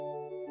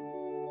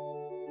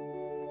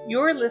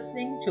You're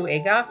listening to a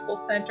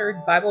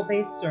gospel-centered,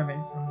 Bible-based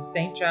sermon from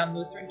St. John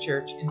Lutheran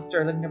Church in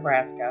Sterling,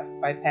 Nebraska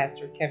by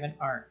Pastor Kevin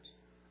Arndt.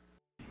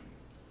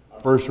 Our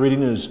first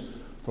reading is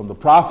from the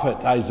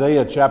prophet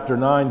Isaiah chapter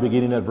 9,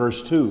 beginning at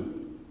verse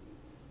 2.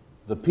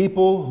 The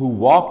people who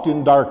walked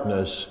in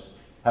darkness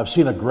have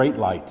seen a great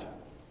light.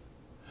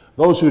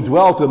 Those who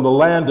dwelt in the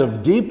land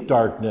of deep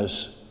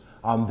darkness,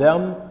 on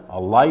them a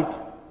light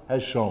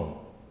has shone.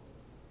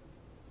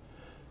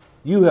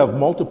 You have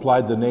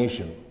multiplied the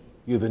nation.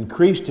 You've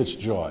increased its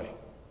joy.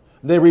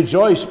 They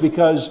rejoice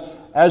because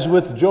as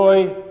with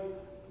joy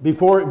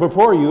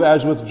before you,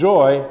 as with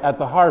joy at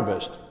the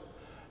harvest,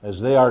 as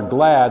they are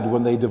glad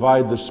when they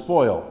divide the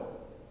spoil.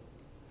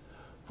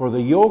 For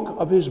the yoke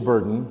of his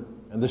burden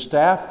and the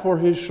staff for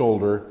his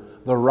shoulder,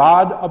 the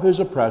rod of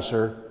his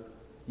oppressor,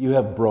 you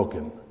have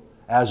broken,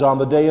 as on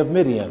the day of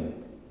Midian.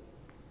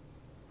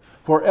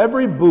 For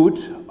every boot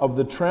of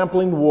the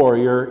trampling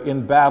warrior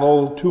in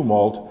battle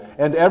tumult,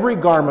 and every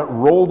garment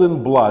rolled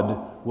in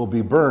blood will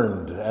be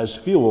burned as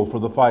fuel for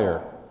the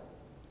fire.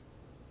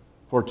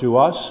 For to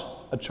us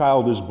a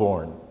child is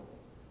born,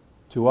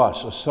 to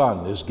us a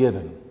son is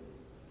given,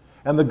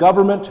 and the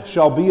government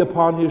shall be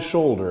upon his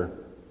shoulder,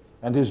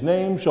 and his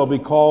name shall be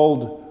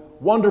called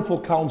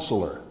Wonderful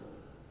Counselor,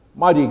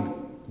 Mighty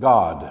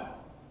God,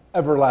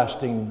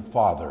 Everlasting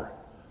Father,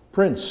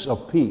 Prince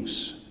of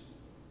Peace.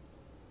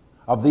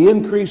 Of the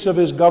increase of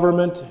his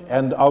government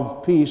and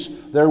of peace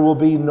there will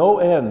be no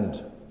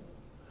end.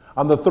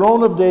 On the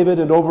throne of David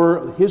and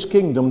over his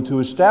kingdom, to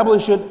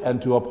establish it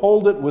and to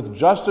uphold it with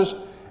justice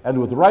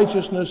and with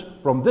righteousness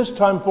from this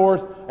time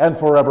forth and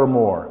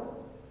forevermore.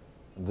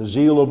 The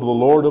zeal of the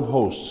Lord of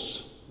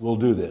hosts will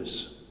do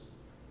this.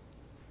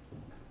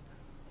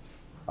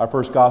 Our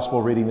first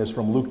gospel reading is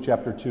from Luke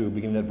chapter 2,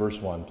 beginning at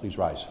verse 1. Please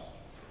rise.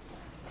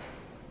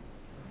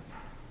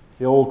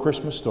 The old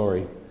Christmas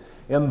story.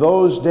 In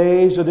those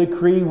days a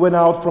decree went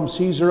out from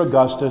Caesar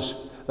Augustus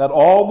that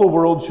all the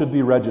world should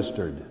be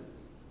registered.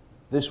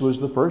 This was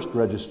the first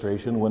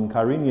registration when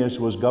Quirinius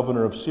was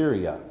governor of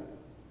Syria.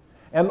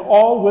 And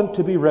all went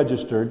to be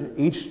registered,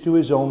 each to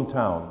his own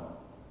town.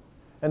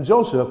 And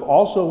Joseph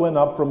also went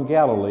up from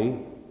Galilee,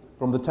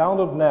 from the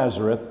town of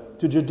Nazareth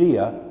to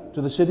Judea,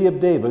 to the city of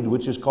David,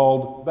 which is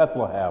called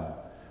Bethlehem,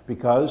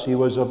 because he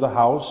was of the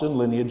house and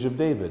lineage of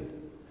David,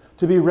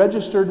 to be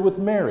registered with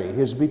Mary,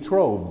 his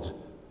betrothed,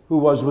 who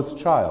was with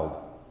child.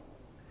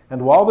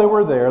 And while they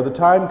were there, the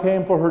time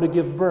came for her to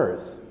give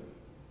birth.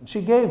 And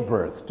she gave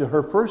birth to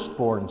her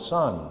firstborn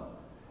son,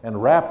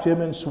 and wrapped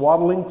him in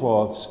swaddling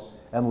cloths,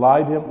 and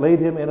laid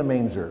him in a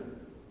manger,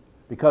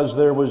 because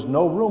there was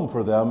no room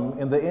for them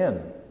in the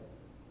inn.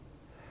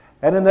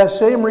 And in that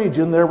same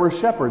region there were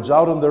shepherds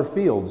out in their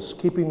fields,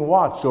 keeping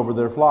watch over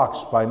their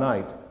flocks by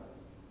night.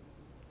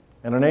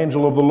 And an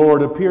angel of the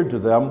Lord appeared to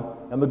them,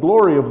 and the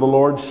glory of the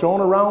Lord shone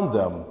around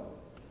them,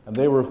 and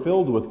they were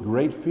filled with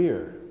great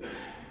fear.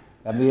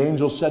 And the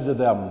angel said to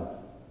them,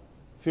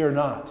 "Fear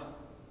not.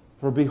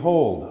 For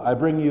behold, I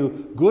bring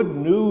you good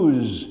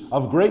news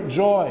of great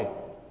joy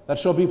that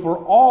shall be for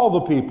all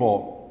the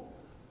people.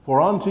 For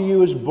unto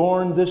you is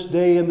born this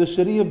day in the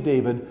city of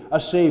David a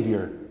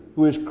Savior,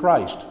 who is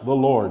Christ the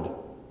Lord.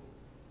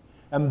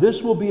 And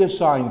this will be a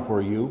sign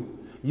for you.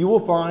 You will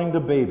find a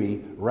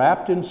baby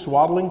wrapped in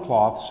swaddling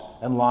cloths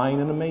and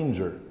lying in a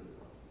manger."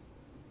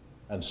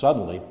 And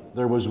suddenly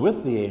there was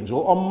with the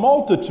angel a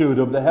multitude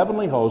of the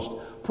heavenly host,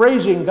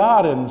 praising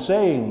God and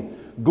saying,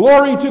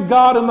 "Glory to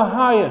God in the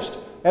highest,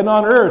 and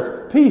on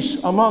earth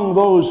peace among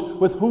those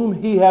with whom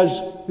he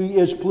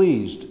is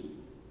pleased."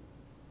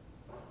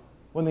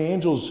 When the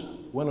angels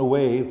went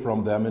away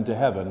from them into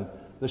heaven,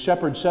 the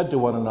shepherds said to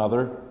one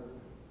another,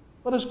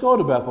 "Let us go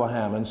to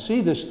Bethlehem and see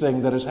this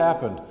thing that has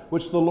happened,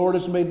 which the Lord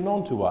has made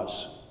known to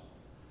us."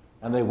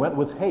 And they went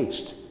with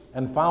haste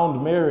and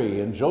found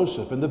Mary and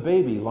Joseph and the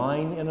baby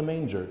lying in a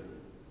manger.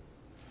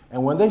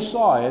 And when they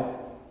saw it,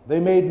 they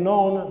made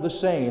known the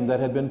saying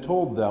that had been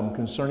told them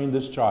concerning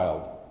this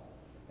child.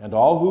 And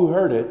all who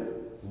heard it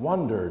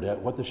wondered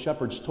at what the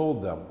shepherds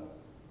told them.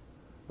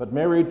 But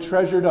Mary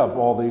treasured up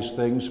all these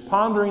things,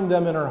 pondering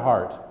them in her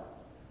heart.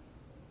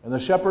 And the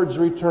shepherds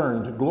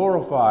returned,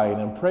 glorifying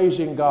and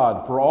praising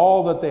God for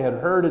all that they had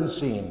heard and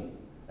seen,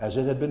 as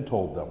it had been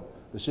told them.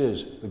 This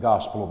is the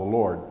gospel of the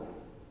Lord.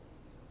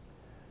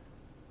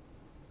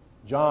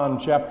 John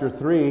chapter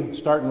 3,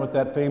 starting with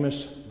that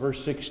famous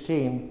verse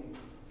 16.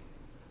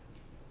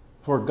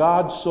 For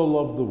God so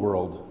loved the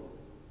world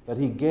that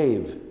he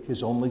gave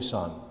his only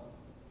Son,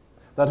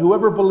 that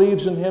whoever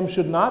believes in him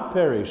should not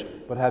perish,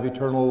 but have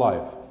eternal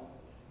life.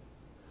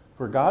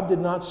 For God did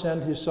not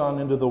send his Son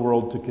into the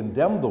world to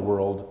condemn the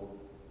world,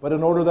 but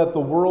in order that the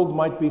world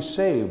might be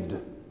saved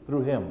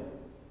through him.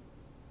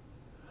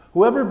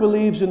 Whoever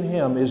believes in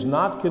him is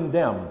not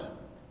condemned,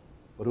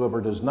 but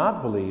whoever does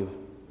not believe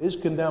is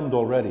condemned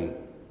already,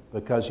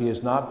 because he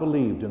has not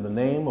believed in the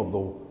name of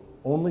the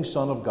only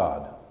Son of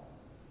God.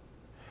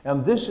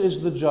 And this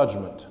is the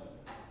judgment.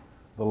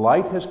 The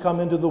light has come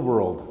into the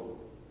world,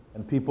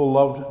 and people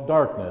loved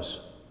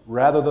darkness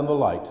rather than the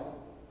light,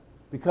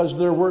 because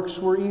their works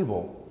were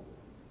evil.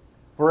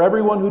 For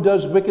everyone who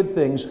does wicked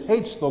things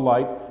hates the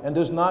light and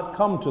does not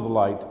come to the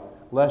light,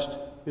 lest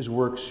his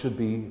works should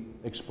be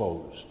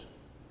exposed.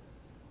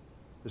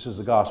 This is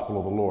the gospel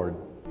of the Lord.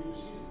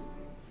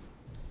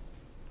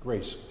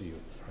 Grace to you,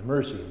 and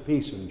mercy, and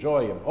peace, and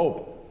joy, and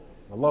hope.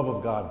 The love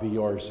of God be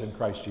yours in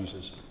Christ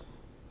Jesus.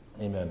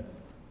 Amen.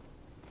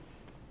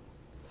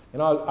 You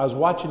know, I was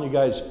watching you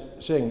guys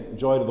sing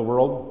Joy to the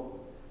World,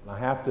 and I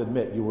have to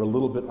admit, you were a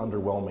little bit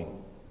underwhelming.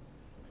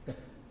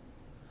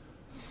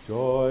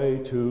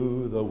 Joy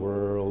to the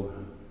world.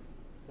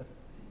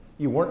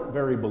 You weren't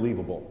very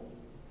believable.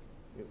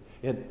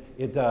 I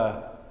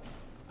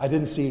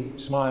didn't see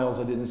smiles.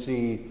 I didn't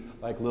see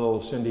like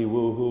little Cindy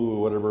Woo-Hoo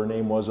or whatever her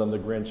name was on the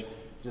Grinch,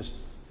 just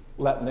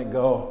letting it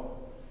go.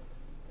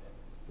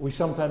 We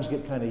sometimes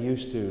get kind of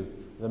used to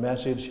the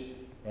message,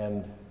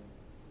 and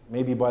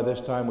maybe by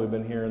this time we've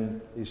been hearing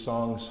these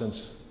songs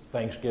since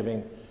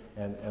Thanksgiving,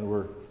 and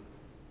we're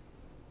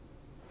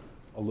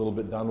a little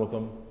bit done with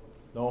them.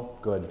 No?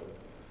 Good.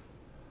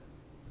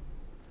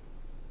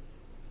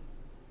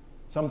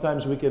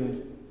 Sometimes we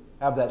can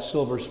have that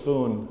silver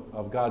spoon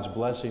of God's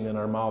blessing in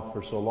our mouth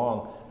for so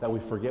long that we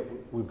forget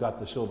we've got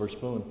the silver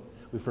spoon.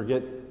 We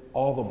forget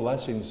all the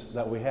blessings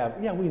that we have.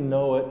 Yeah, we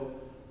know it,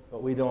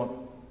 but we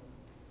don't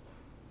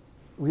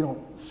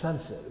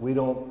sense it. We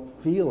don't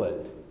feel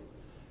it.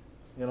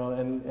 You know,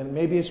 and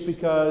maybe it's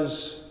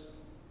because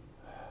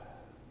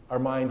our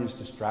mind is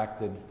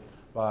distracted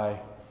by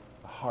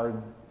the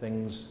hard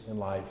things in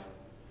life.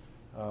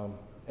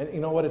 And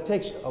you know what? It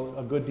takes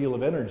a good deal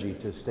of energy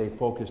to stay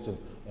focused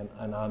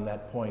and on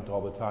that point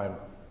all the time.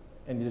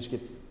 And you just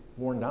get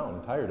worn down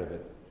and tired of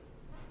it.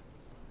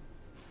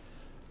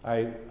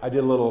 I did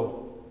a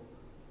little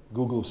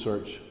Google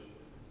search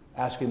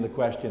asking the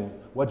question,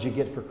 what'd you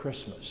get for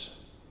Christmas?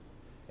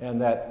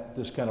 And that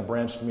just kind of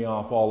branched me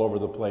off all over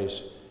the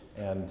place.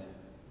 And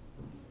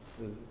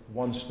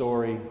one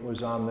story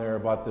was on there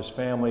about this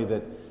family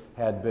that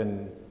had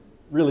been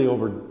really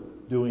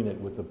overdoing it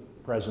with the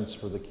presents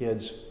for the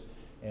kids.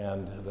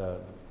 And the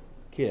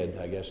kid,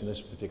 I guess in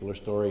this particular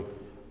story,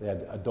 they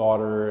had a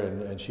daughter,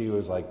 and she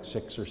was like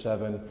 6 or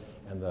 7,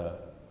 and the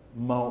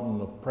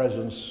mountain of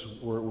presents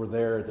were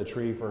there at the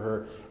tree for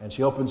her. And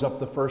she opens up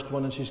the first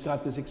one, and she's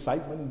got this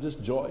excitement and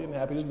just joy and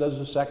happiness, does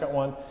the second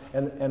one.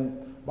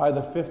 And by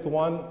the 5th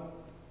one,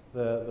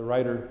 the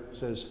writer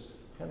says,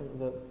 kind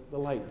of the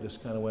light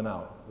just kind of went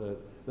out.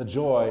 The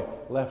joy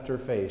left her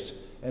face.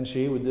 And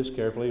she would just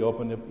carefully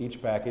open each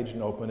package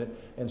and open it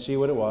and see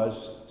what it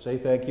was, say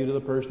thank you to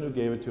the person who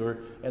gave it to her,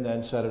 and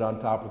then set it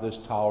on top of this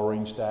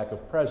towering stack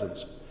of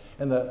presents.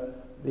 And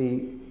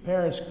the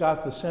parents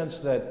got the sense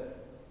that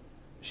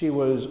she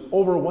was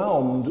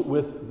overwhelmed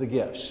with the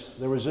gifts.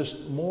 There was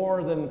just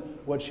more than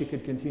what she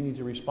could continue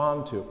to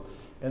respond to.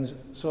 And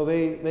so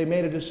they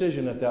made a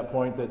decision at that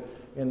point that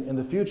in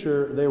the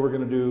future they were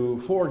going to do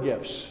 4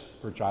 gifts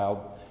per child.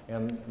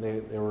 And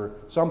they were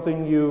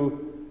something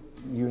you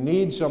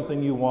need,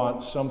 something you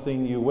want,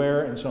 something you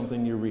wear, and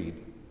something you read.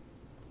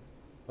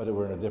 But they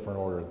were in a different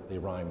order. They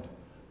rhymed.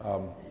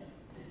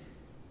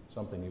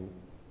 Something you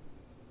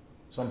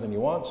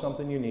want,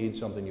 something you need,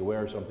 something you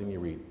wear, something you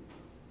read.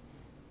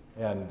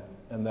 And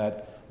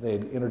that they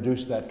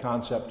introduced that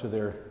concept to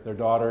their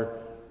daughter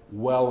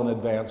well in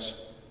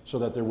advance so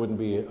that there wouldn't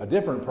be a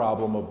different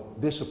problem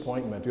of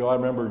disappointment. You know, I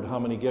remembered how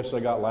many gifts I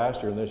got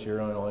last year, and this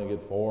year I only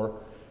get 4.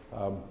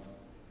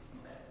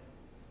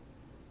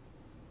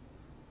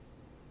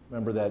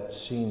 Remember that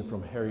scene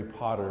from Harry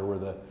Potter where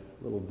the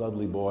little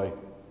Dudley boy,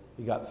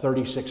 he got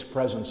 36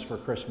 presents for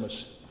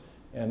Christmas,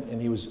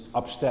 and he was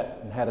upset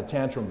and had a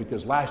tantrum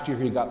because last year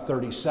he got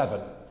 37,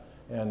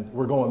 and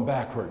we're going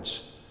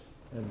backwards.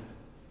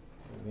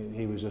 And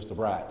he was just a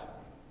brat.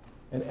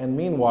 And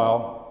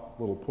meanwhile,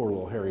 poor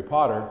little Harry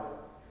Potter,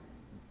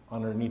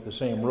 underneath the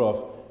same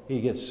roof,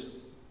 he gets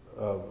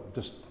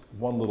just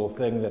one little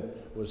thing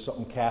that was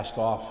something cast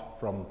off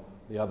from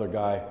the other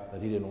guy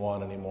that he didn't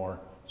want anymore.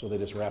 So they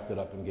just wrapped it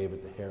up and gave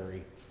it to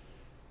Harry.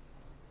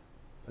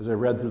 As I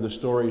read through the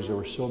stories, there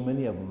were so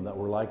many of them that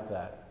were like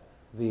that.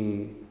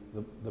 The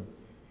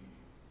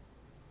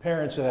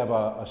parents that have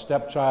a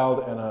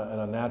stepchild and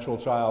a natural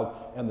child,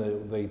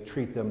 and they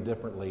treat them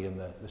differently.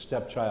 And the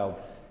stepchild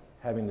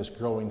having this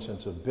growing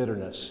sense of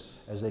bitterness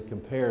as they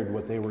compared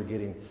what they were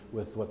getting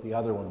with what the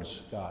other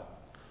ones got.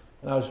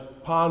 And I was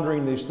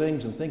pondering these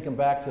things and thinking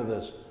back to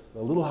the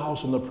Little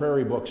House on the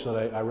Prairie books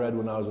that I read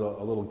when I was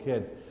a little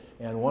kid.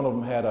 And one of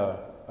them had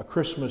a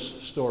Christmas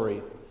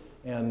story,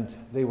 and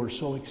they were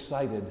so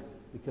excited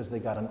because they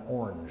got an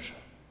orange.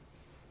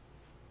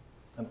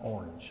 An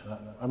orange.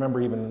 I remember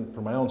even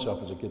for my own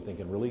self as a kid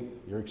thinking, really?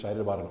 You're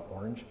excited about an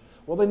orange?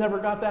 Well, they never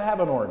got to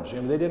have an orange. I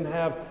mean, they didn't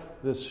have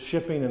this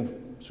shipping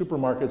in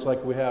supermarkets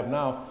like we have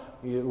now,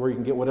 where you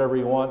can get whatever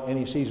you want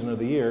any season of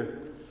the year.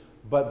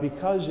 But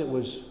because it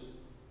was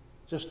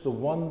just the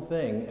one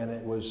thing and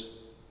it was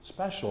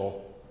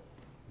special,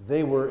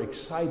 they were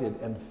excited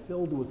and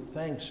filled with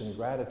thanks and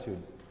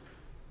gratitude.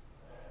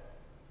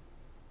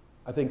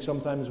 I think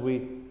sometimes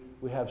we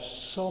have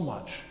so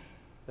much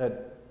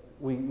that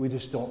we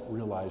just don't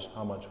realize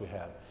how much we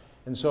have.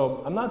 And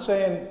so I'm not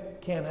saying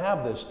can't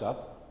have this stuff,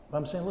 but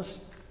I'm saying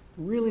let's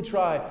really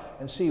try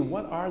and see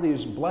what are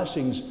these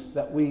blessings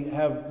that we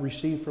have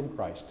received from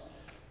Christ.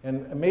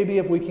 And maybe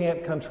if we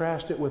can't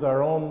contrast it with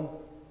our own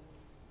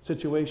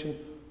situation,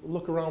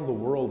 look around the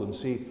world and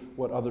see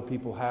what other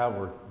people have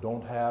or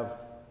don't have.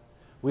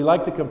 We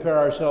like to compare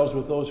ourselves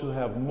with those who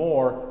have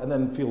more and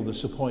then feel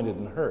disappointed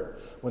and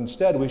hurt. When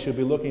instead, we should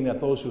be looking at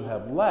those who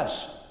have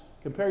less.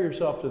 Compare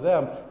yourself to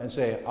them and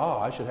say,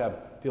 I should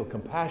feel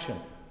compassion,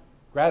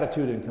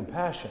 gratitude and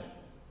compassion,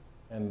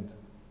 and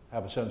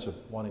have a sense of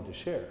wanting to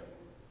share.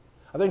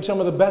 I think some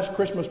of the best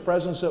Christmas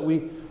presents that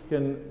we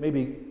can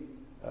maybe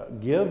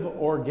give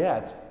or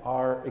get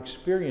are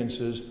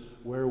experiences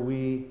where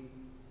we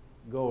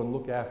go and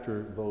look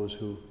after those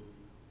who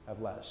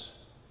have less.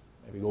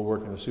 Maybe go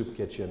work in a soup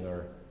kitchen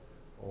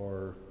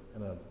or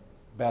in a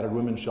battered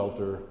women's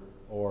shelter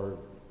or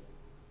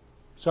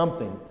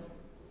something.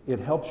 It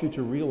helps you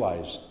to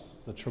realize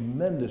the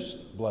tremendous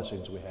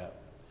blessings we have.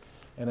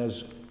 And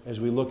as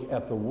we look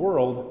at the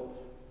world,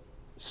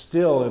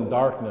 still in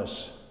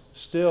darkness,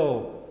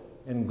 still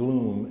in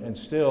gloom, and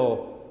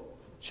still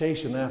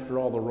chasing after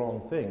all the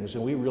wrong things,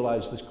 and we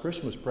realize this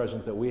Christmas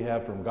present that we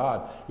have from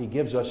God, He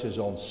gives us His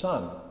own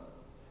Son,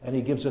 and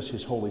He gives us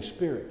His Holy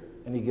Spirit,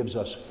 and He gives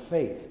us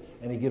faith,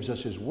 and He gives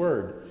us His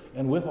Word.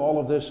 And with all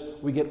of this,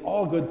 we get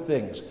all good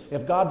things.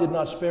 If God did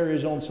not spare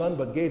His own Son,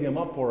 but gave Him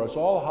up for us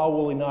all, how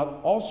will He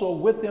not also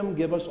with Him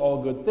give us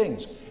all good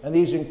things? And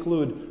these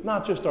include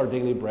not just our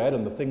daily bread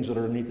and the things that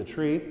are underneath the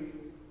tree,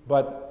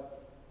 but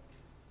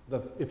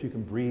if you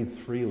can breathe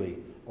freely,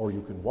 or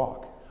you can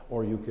walk,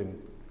 or you can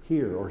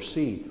hear or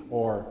see,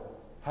 or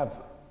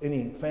have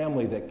any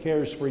family that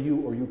cares for you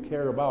or you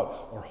care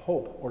about, or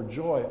hope or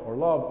joy or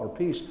love or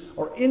peace,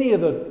 or any of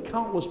the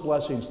countless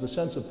blessings, the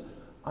sense of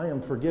I am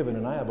forgiven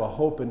and I have a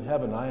hope in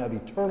heaven. I have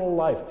eternal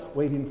life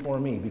waiting for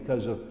me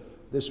because of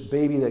this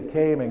baby that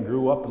came and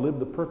grew up, lived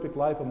the perfect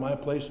life in my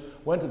place,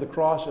 went to the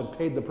cross and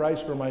paid the price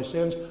for my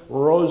sins,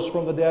 rose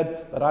from the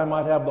dead that I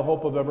might have the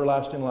hope of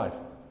everlasting life.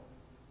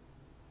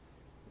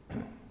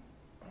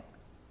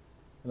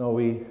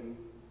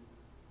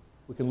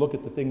 We can look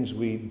at the things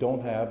we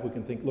don't have. We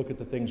can look at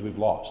the things we've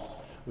lost.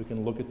 We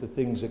can look at the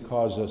things that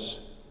cause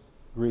us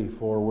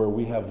grief or where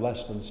we have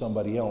less than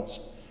somebody else.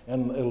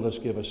 And it'll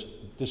just give us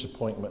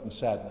disappointment and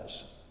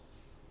sadness.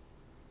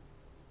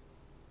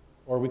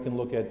 Or we can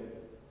look at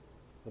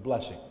the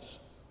blessings.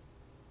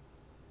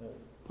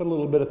 Put a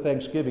little bit of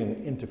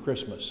Thanksgiving into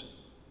Christmas.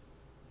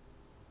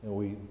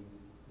 We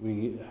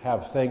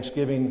have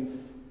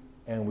Thanksgiving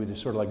and we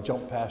just sort of like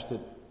jump past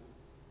it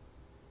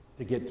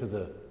to get to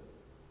the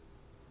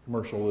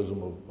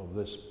commercialism of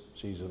this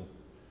season,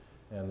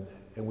 and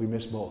we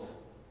miss both.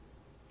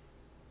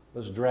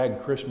 Let's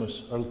drag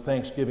Christmas or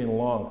Thanksgiving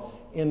along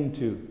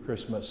into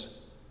Christmas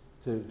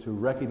to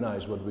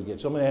recognize what we get.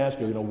 So I'm going to ask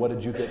you, what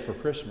did you get for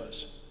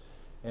Christmas?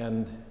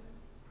 And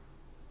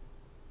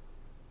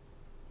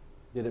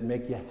did it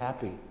make you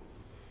happy?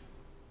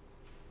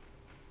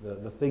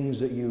 The things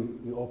that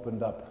you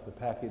opened up, the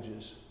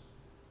packages.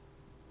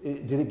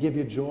 Did it give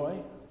you joy?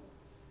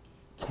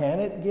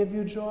 Can it give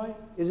you joy?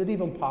 Is it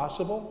even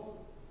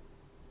possible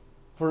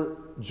for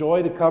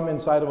joy to come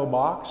inside of a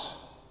box?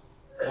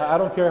 I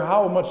don't care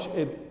how much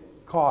it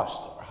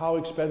costs, or how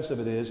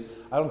expensive it is.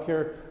 I don't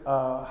care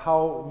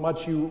how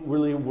much you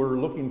really were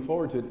looking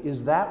forward to it.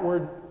 Is that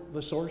where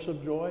the source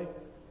of joy?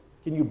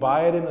 Can you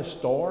buy it in a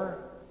store?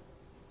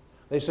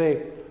 They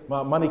say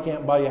money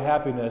can't buy you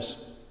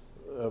happiness,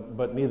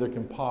 but neither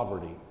can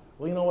poverty.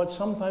 Well, you know what?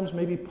 Sometimes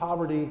maybe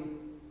poverty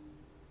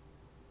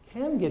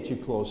can get you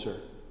closer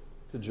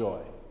to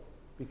joy,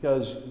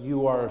 because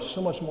you are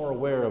so much more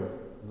aware of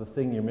the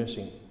thing you're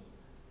missing,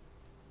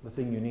 the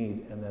thing you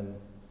need, and then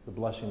the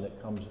blessing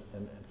that comes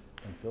and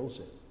fills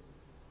it.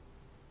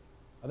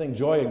 I think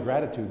joy and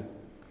gratitude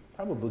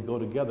probably go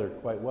together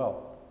quite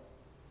well.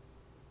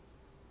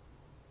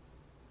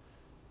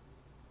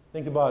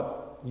 Think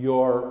about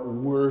your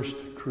worst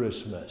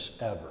Christmas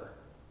ever.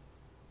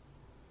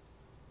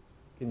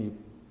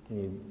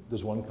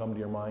 Does one come to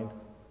your mind?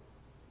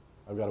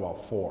 I've got about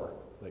 4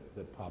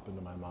 that pop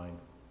into my mind.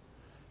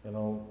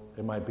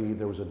 It might be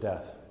there was a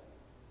death,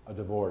 a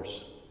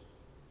divorce,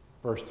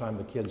 first time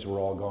the kids were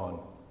all gone.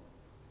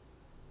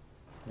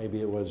 Maybe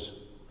it was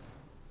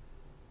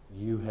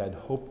you had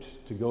hoped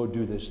to go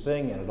do this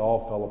thing and it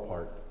all fell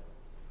apart.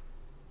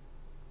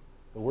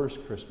 The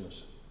worst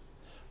Christmas.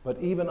 But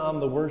even on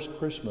the worst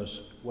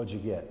Christmas, what'd you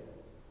get?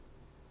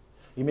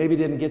 You maybe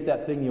didn't get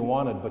that thing you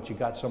wanted, but you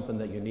got something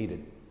that you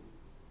needed.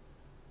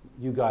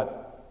 You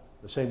got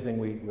the same thing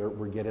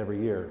we get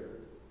every year.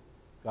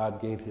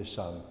 God gave His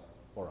Son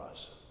for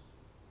us.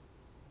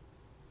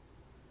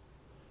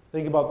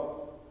 Think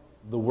about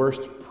the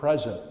worst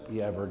present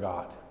you ever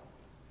got.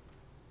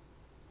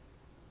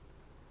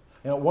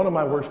 One of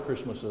my worst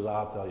Christmases,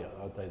 I'll tell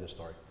you the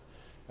story.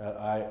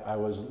 I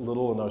was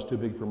little and I was too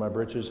big for my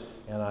britches,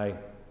 and I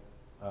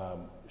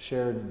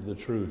shared the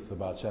truth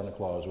about Santa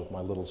Claus with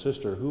my little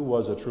sister, who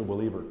was a true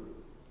believer.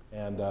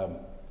 And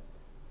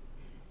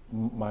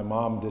my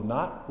mom did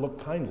not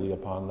look kindly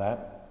upon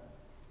that.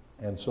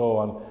 And so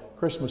on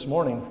Christmas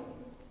morning,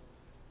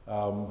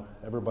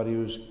 everybody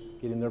was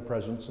getting their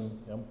presents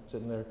and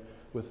sitting there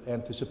with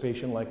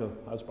anticipation like I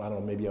don't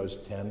know, maybe I was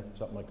 10,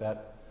 something like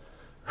that.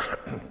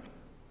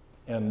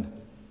 And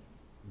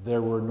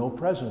there were no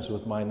presents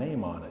with my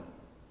name on it.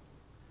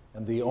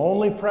 And the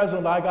only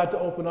present I got to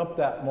open up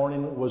that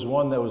morning was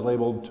one that was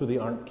labeled "To the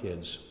Aren't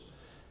Kids."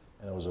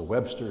 And it was a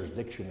Webster's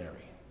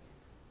Dictionary.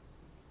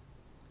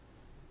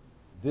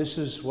 This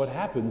is what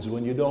happens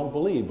when you don't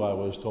believe, I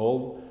was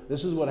told.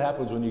 This is what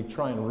happens when you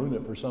try and ruin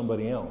it for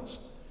somebody else.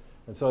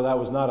 And so that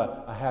was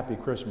not a happy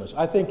Christmas.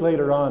 I think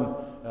later on,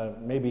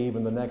 maybe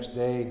even the next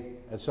day,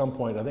 at some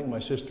point, I think my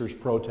sisters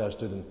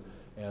protested,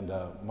 and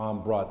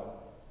Mom brought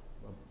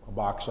a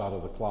box out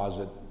of the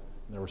closet.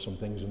 And there were some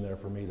things in there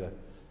for me to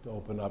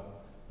open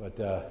up. But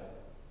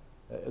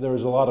there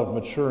was a lot of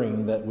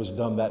maturing that was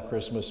done that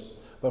Christmas.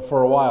 But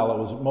for a while, it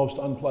was most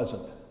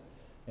unpleasant.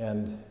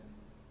 And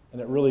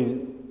it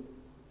really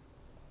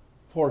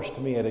forced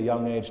me at a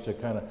young age to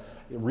kind of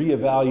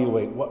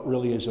reevaluate what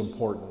really is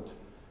important.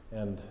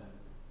 And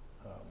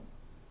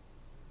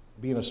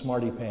being a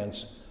smarty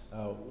pants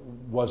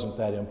wasn't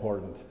that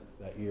important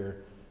that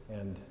year.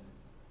 And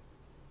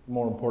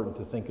more important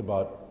to think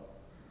about,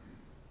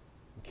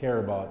 care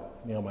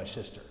about, my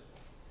sister.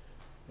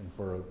 And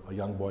for a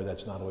young boy,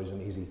 that's not always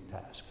an easy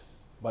task.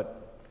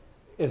 But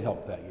it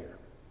helped that year.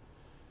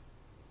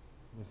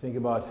 You think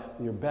about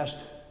your best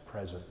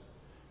present.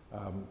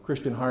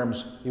 Christian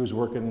Harms, he was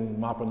working,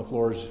 mopping the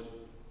floors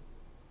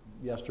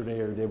yesterday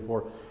or the day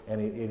before,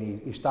 and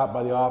he stopped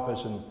by the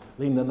office and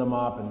leaned on the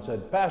mop and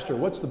said, "Pastor,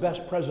 what's the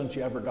best present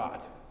you ever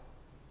got?"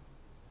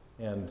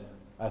 And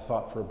I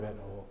thought for a bit,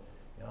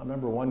 I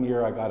remember one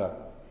year it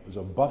was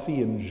a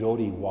Buffy and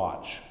Jody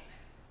watch.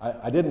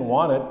 I didn't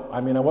want it.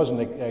 I mean, it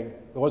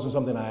wasn't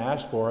something I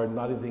asked for,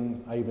 not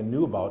anything I even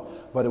knew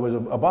about, but it was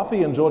a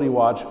Buffy and Jody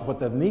watch, but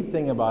the neat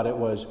thing about it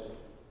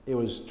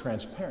was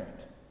transparent.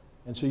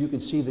 And so you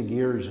could see the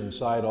gears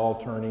inside all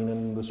turning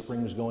and the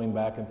springs going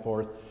back and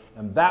forth.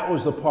 And that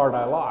was the part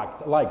I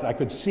liked. I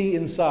could see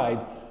inside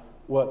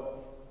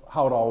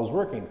how it all was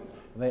working.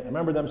 And I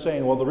remember them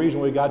saying, well, the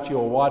reason we got you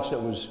a watch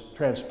that was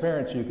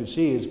transparent so you could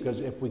see is because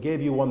if we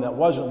gave you one that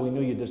wasn't, we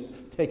knew you'd just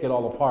take it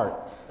all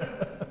apart.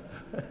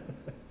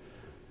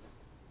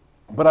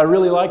 But I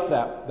really liked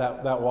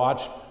that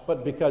watch,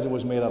 but because it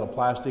was made out of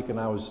plastic and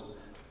I was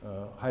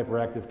a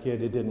hyperactive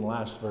kid, it didn't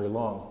last very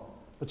long.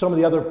 But some of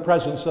the other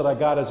presents that I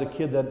got as a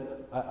kid that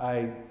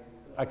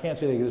I can't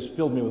say they just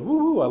filled me with,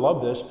 woo, I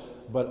love this,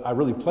 but I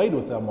really played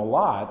with them a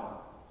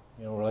lot.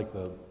 Like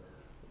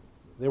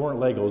they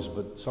weren't Legos,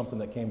 but something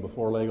that came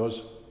before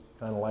Legos,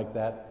 kind of like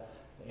that.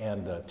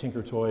 And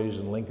Tinker Toys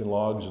and Lincoln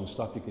Logs and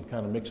stuff, you could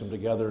kind of mix them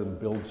together and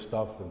build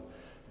stuff.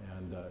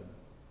 And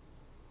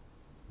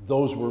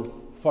those were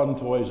fun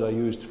toys I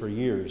used for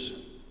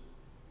years.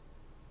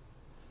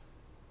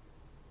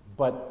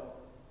 But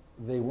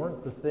they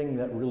weren't the thing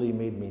that really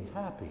made me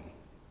happy.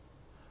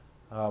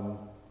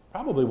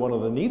 Probably one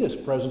of the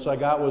neatest presents I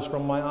got was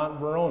from my Aunt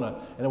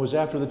Verona, and it was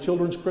after the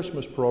children's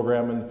Christmas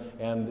program,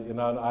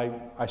 and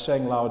I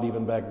sang loud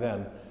even back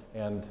then,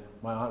 and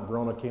my Aunt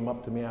Verona came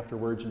up to me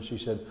afterwards and she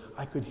said,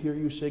 "I could hear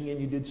you singing,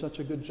 you did such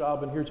a good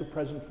job, and here's a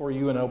present for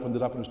you," and I opened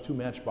it up and it was 2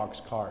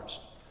 Matchbox cars.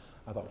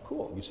 I thought,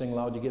 cool, you sing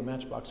loud, you get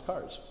Matchbox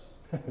cars.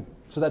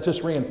 So that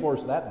just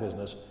reinforced that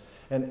business.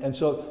 And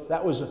so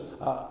that was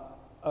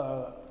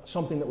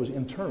something that was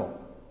internal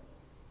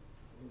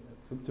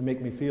to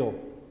make me feel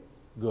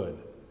good.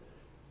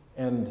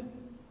 And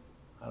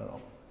I don't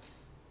know,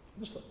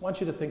 just want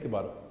you to think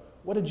about it.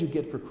 What did you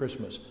get for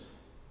Christmas?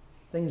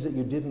 Things that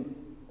you didn't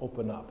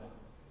open up.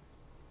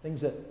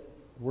 Things that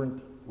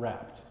weren't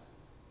wrapped,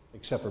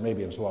 except for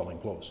maybe in swaddling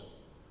clothes.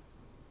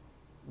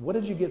 What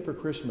did you get for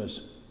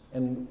Christmas?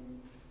 And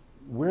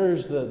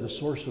where's the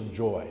source of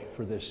joy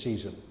for this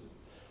season?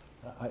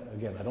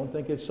 Again, I don't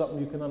think it's something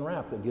you can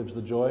unwrap that gives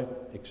the joy,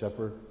 except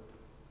for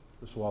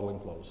the swaddling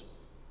clothes.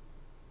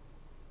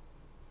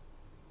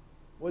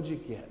 What'd you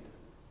get?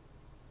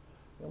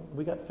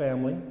 We got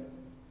family,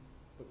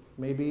 but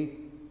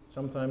maybe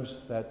sometimes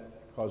that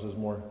causes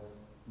more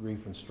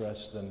grief and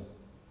stress than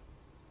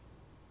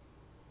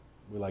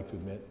we like to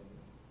admit.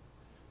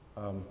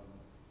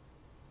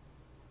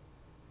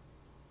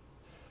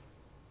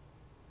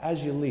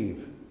 As you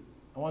leave,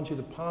 I want you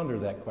to ponder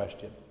that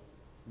question.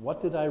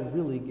 What did I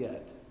really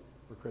get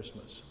for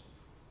Christmas?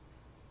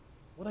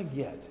 What did I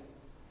get?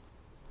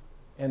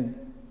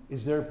 And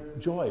is there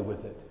joy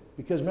with it?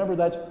 Because remember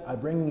that I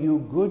bring you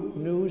good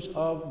news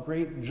of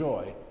great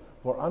joy.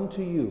 For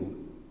unto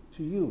you,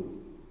 to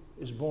you,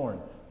 is born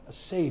a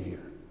Savior,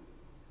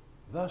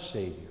 the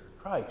Savior,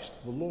 Christ,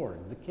 the Lord,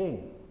 the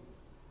King.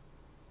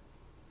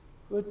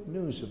 Good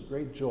news of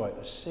great joy,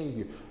 a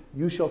Savior.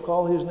 You shall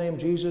call his name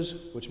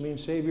Jesus, which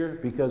means Savior,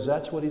 because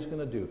that's what he's going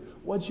to do.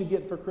 What'd you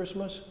get for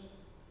Christmas?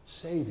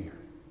 Savior.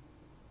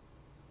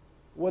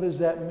 What does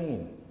that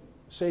mean?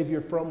 Savior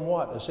from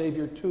what? A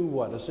Savior to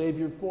what? A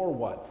Savior for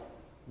what?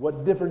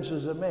 What difference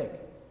does it make?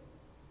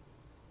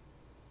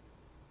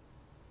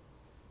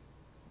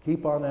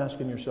 Keep on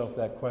asking yourself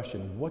that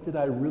question. What did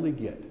I really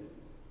get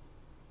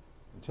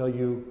until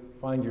you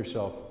find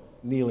yourself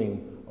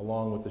kneeling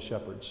along with the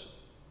shepherds.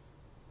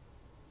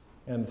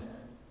 And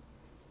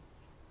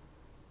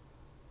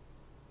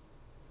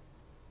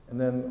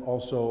then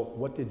also,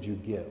 what did you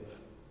give?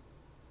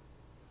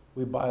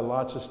 We buy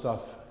lots of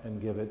stuff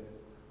and give it.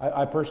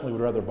 I personally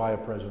would rather buy a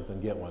present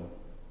than get one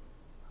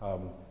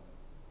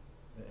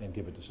and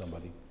give it to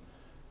somebody.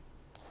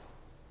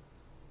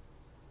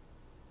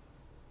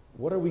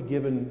 What are we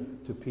giving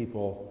to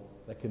people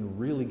that can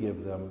really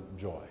give them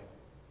joy?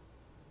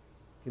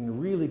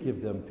 Can really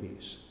give them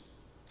peace?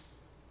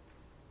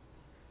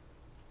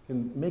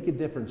 Can make a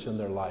difference in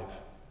their life?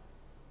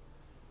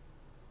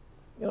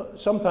 You know,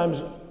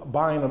 sometimes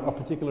buying a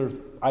particular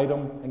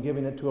item and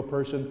giving it to a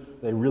person,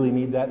 they really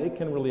need that, it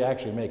can really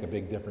actually make a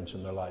big difference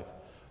in their life.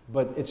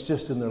 But it's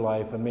just in their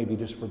life and maybe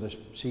just for this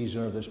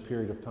season or this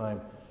period of time.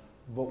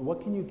 But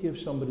what can you give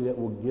somebody that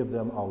will give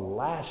them a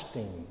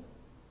lasting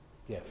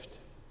gift?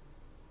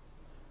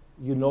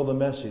 You know the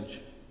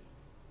message.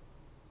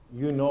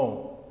 You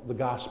know the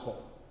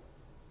gospel.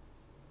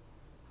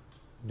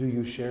 Do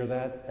you share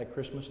that at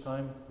Christmas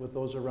time with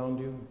those around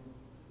you?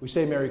 We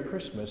say Merry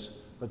Christmas,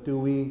 but do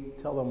we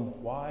tell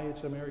them why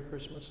it's a Merry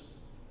Christmas?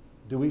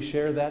 Do we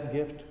share that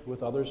gift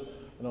with others?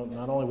 You know,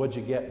 not only what'd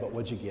you get, but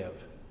what'd you give?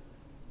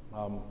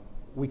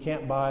 We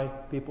can't buy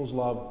people's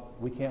love.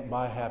 We can't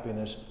buy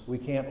happiness. We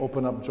can't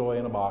open up joy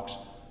in a box.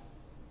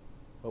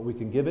 But we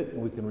can give it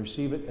and we can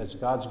receive it as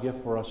God's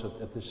gift for us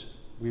at this.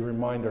 We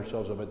remind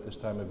ourselves of it this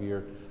time of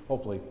year,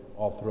 hopefully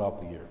all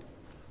throughout the year.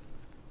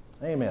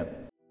 Amen.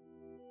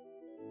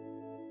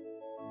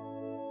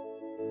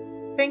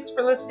 Thanks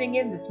for listening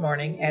in this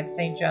morning at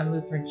St. John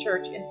Lutheran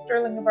Church in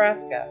Sterling,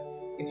 Nebraska.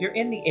 If you're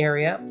in the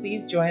area,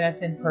 please join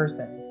us in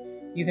person.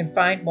 You can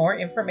find more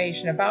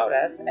information about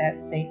us at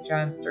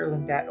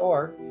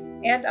stjohnsterling.org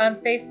and on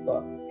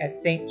Facebook at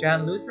St.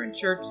 John Lutheran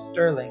Church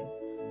Sterling.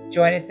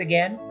 Join us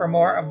again for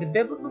more of the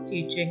biblical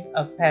teaching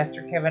of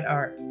Pastor Kevin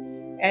Arndt.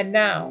 And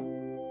now,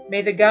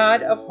 may the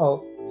God of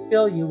hope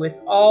fill you with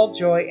all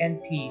joy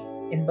and peace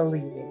in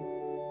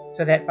believing,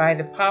 so that by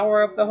the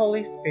power of the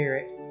Holy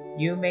Spirit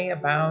you may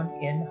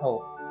abound in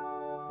hope.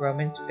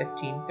 Romans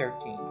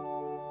 15:13.